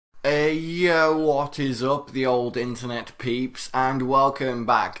Hey yo, what is up, the old internet peeps, and welcome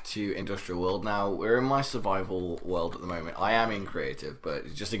back to Industrial World. Now, we're in my survival world at the moment. I am in creative,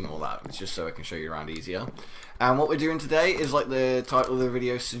 but just ignore that. It's just so I can show you around easier. And what we're doing today is, like the title of the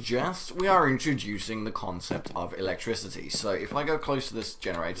video suggests, we are introducing the concept of electricity. So if I go close to this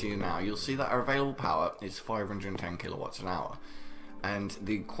generator now, you'll see that our available power is 510 kilowatts an hour. And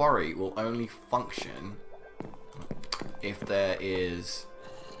the quarry will only function if there is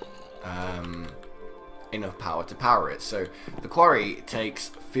enough power to power it. So the quarry takes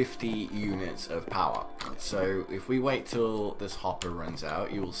 50 units of power. So if we wait till this hopper runs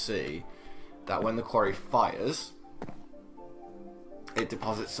out, you will see that when the quarry fires, it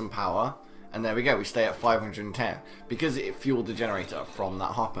deposits some power, and there we go, we stay at 510 because it fueled the generator from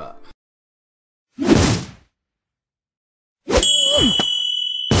that hopper.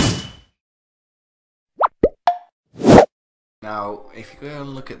 Now, if you go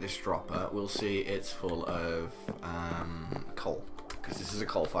and look at this dropper, we'll see it's full of coal, because this is a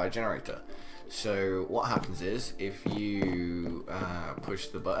coal-fired generator. So what happens is, if you push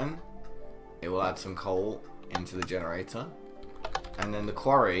the button, it will add some coal into the generator, and then the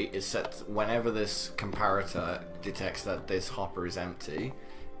quarry is set, whenever this comparator detects that this hopper is empty,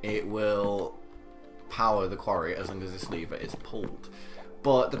 it will power the quarry as long as this lever is pulled.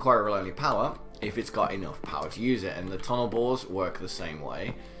 But the quarry will only power if it's got enough power to use it, and the tunnel bores work the same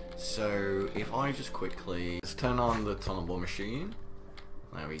way. So if I just quickly let's turn on the tunnel bore machine,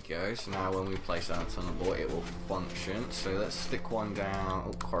 there we go. So now when we place down a tunnel bore, it will function. So let's stick one down.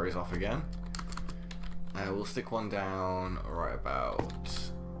 Oh, quarry's off again. We'll stick one down right about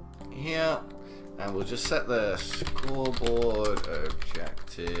here, and we'll just set the scoreboard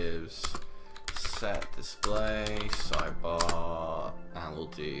objectives, set display, sidebar, and we'll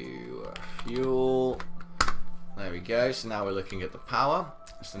do fuel. There we go. So now we're looking at the power.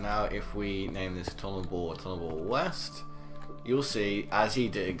 So now if we name this tunnel bore West, you'll see as he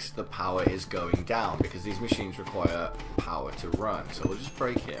digs, the power is going down because these machines require power to run. So we'll just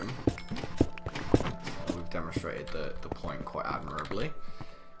break him. So we've demonstrated the point quite admirably.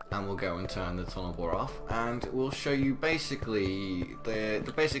 And we'll go and turn the tunnel bore off, and we'll show you basically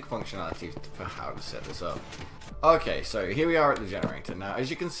the basic functionality for how to set this up. Okay, so here we are at the generator. Now, as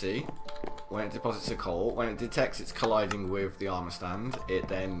you can see, when it deposits a coal, when it detects it's colliding with the armor stand, it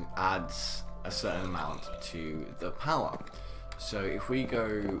then adds a certain amount to the power. So if we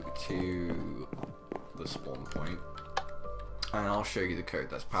go to the spawn point, and I'll show you the code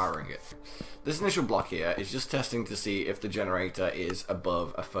that's powering it. This initial block here is just testing to see if the generator is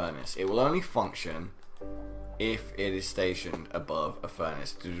above a furnace. It will only function if it is stationed above a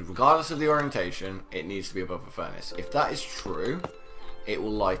furnace. Regardless of the orientation, it needs to be above a furnace. If that is true, it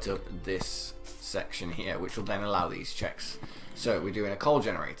will light up this section here, which will then allow these checks. So we're doing a coal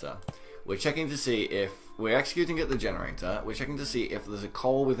generator. We're checking to see if we're executing at the generator. We're checking to see if there's a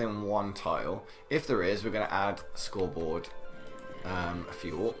coal within one tile. If there is, we're going to add scoreboard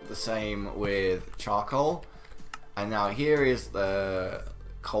fuel. The same with charcoal. And now here is the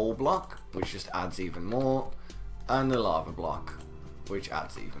coal block, which just adds even more, and the lava block, which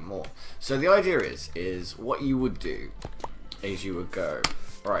adds even more. So the idea is what you would do is you would go,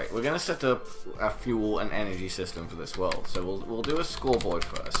 right, we're going to set up a fuel and energy system for this world. So we'll do a scoreboard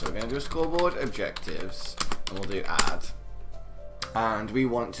first. So we're going to do a scoreboard objectives, and we'll do add, and we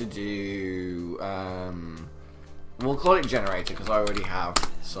want to do we'll call it generator because I already have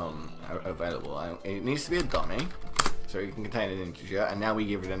some available. It needs to be a dummy, so it can contain an integer, and now we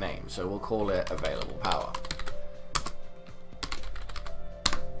give it a name. So we'll call it available power.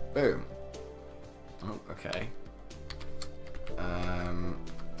 Boom. Oh, okay.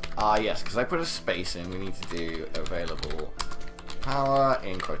 Yes, because I put a space in, we need to do available power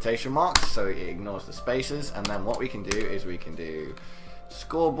in quotation marks, so it ignores the spaces. And then what we can do is we can do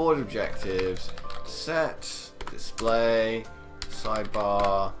scoreboard objectives, set display,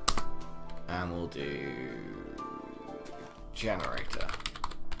 sidebar, and we'll do generator.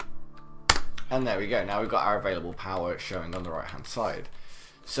 And there we go. Now we've got our available power showing on the right hand side.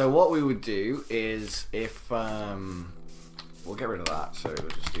 So what we would do is, if we'll get rid of that, so we'll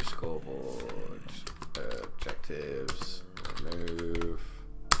just do scoreboard objectives, remove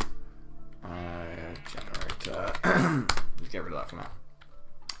generator. Let's get rid of that for now.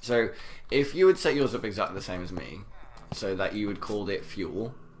 So if you would set yours up exactly the same as me, so that you would call it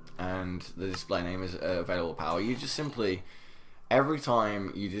fuel and the display name is available power, you just simply, every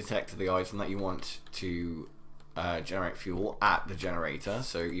time you detect the item that you want to generate fuel at the generator,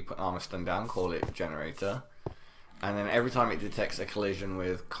 so you put armor stand down, call it generator, and then every time it detects a collision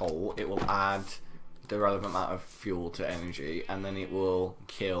with coal, it will add the relevant amount of fuel to energy, and then it will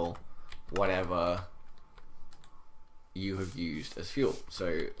kill whatever you have used as fuel.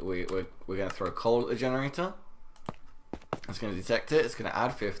 So we're going to throw coal at the generator. It's going to detect it. It's going to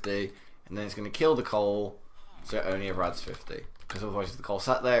add 50, and then it's going to kill the coal, so it only ever adds 50. Because otherwise, if the coal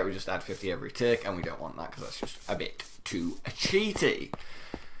sat there, it would just add 50 every tick, and we don't want that because that's just a bit too cheaty.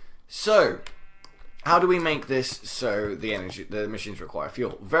 So, how do we make this so the machines require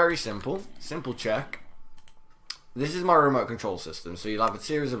fuel? Very simple. Simple check. This is my remote control system, so you'll have a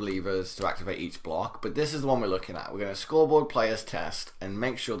series of levers to activate each block, but this is the one we're looking at. We're going to scoreboard players test and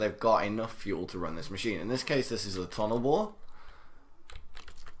make sure they've got enough fuel to run this machine. In this case, this is the tunnel bore.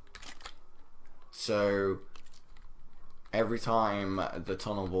 So every time the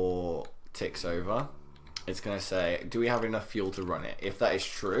tunnel bore ticks over, it's going to say, do we have enough fuel to run it? If that is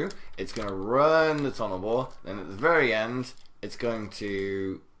true, it's going to run the tunnel bore. Then at the very end, it's going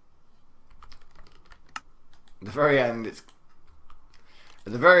to... At the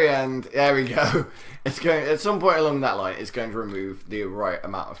very end, there we go. It's going, at some point along that line, it's going to remove the right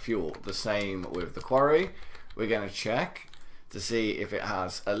amount of fuel. The same with the quarry. We're going to check to see if it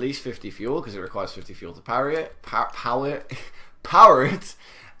has at least 50 fuel, because it requires 50 fuel to power it.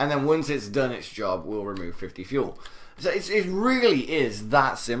 And then once it's done its job, we'll remove 50 fuel. So it really is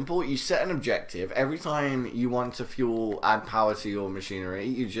that simple. You set an objective. Every time you want to add power to your machinery,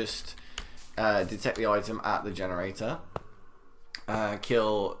 you just detect the item at the generator, add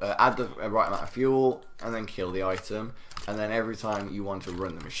the right amount of fuel, and then kill the item. And then every time you want to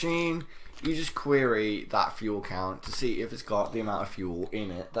run the machine, you just query that fuel count to see if it's got the amount of fuel in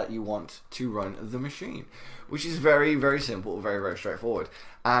it that you want to run the machine, which is very, very simple, very, very straightforward.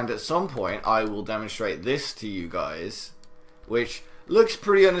 And at some point, I will demonstrate this to you guys, which looks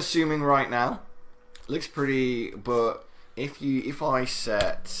pretty unassuming right now. Looks pretty, but if I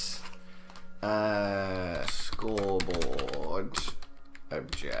set scoreboard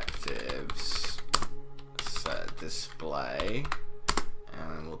objectives, set display,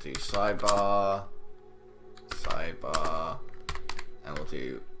 and then we'll do sidebar, and we'll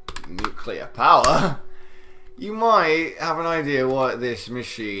do nuclear power. You might have an idea what this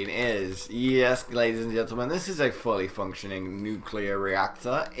machine is. Yes, ladies and gentlemen, this is a fully functioning nuclear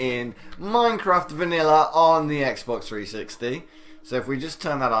reactor in Minecraft Vanilla on the Xbox 360. So if we just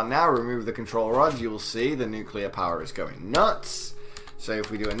turn that on now, remove the control rods, you will see the nuclear power is going nuts. So if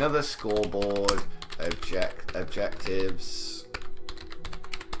we do another scoreboard, objectives,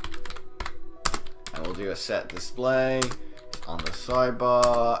 and we'll do a set display on the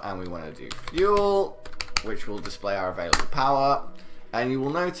sidebar, and we want to do fuel, which will display our available power, and you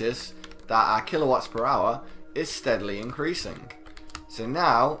will notice that our kilowatts per hour is steadily increasing. So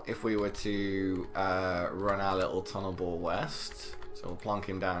now, if we were to run our little tunnel bore west, so we'll plonk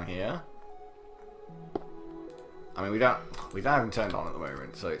him down here. I mean, we don't have him turned on at the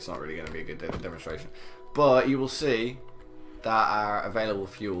moment, so it's not really going to be a good demonstration. But you will see that our available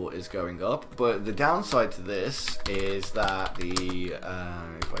fuel is going up. But the downside to this is that if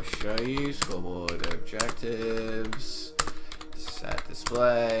I show you scoreboard objectives, set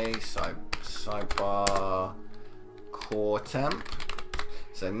display, sidebar, core temp.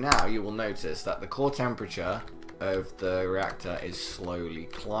 So now you will notice that the core temperature of the reactor is slowly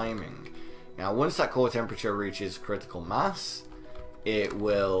climbing. Now once that core temperature reaches critical mass, it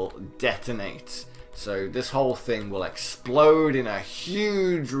will detonate. So this whole thing will explode in a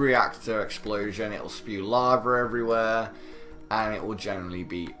huge reactor explosion. It will spew lava everywhere, and it will generally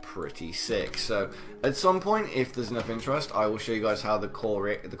be pretty sick. So at some point, if there's enough interest, I will show you guys how the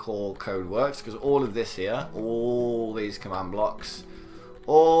core code works, because all of this here, all these command blocks,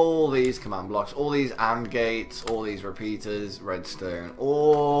 all these AND gates, all these repeaters, redstone,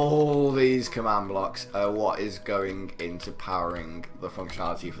 all these command blocks are what is going into powering the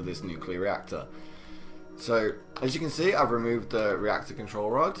functionality for this nuclear reactor. So as you can see, I've removed the reactor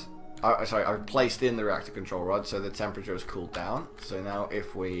control rod. I've placed in the reactor control rod, so the temperature has cooled down. So now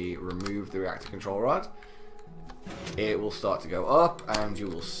if we remove the reactor control rod, it will start to go up, and you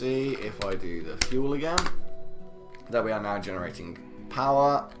will see, if I do the fuel again, that we are now generating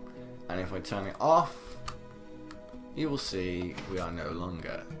power. And if I turn it off, you will see we are no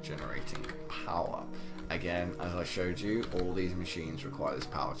longer generating power. Again, as I showed you, all these machines require this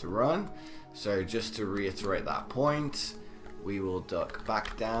power to run. So just to reiterate that point, we will duck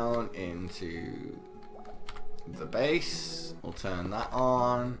back down into the base. We'll turn that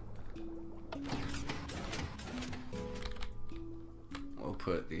on. We'll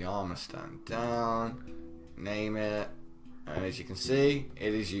put the armor stand down, name it, and as you can see,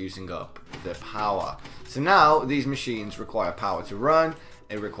 it is using up the power. So now these machines require power to run.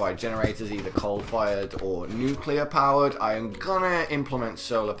 it required generators, either coal-fired or nuclear-powered. I am gonna implement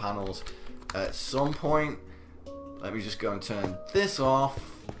solar panels at some point. Let me just go and turn this off.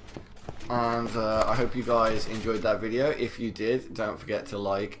 And I hope you guys enjoyed that video. If you did, don't forget to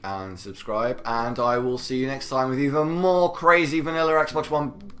like and subscribe. And I will see you next time with even more crazy vanilla Xbox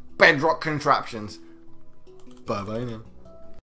One Bedrock contraptions. Bye bye now.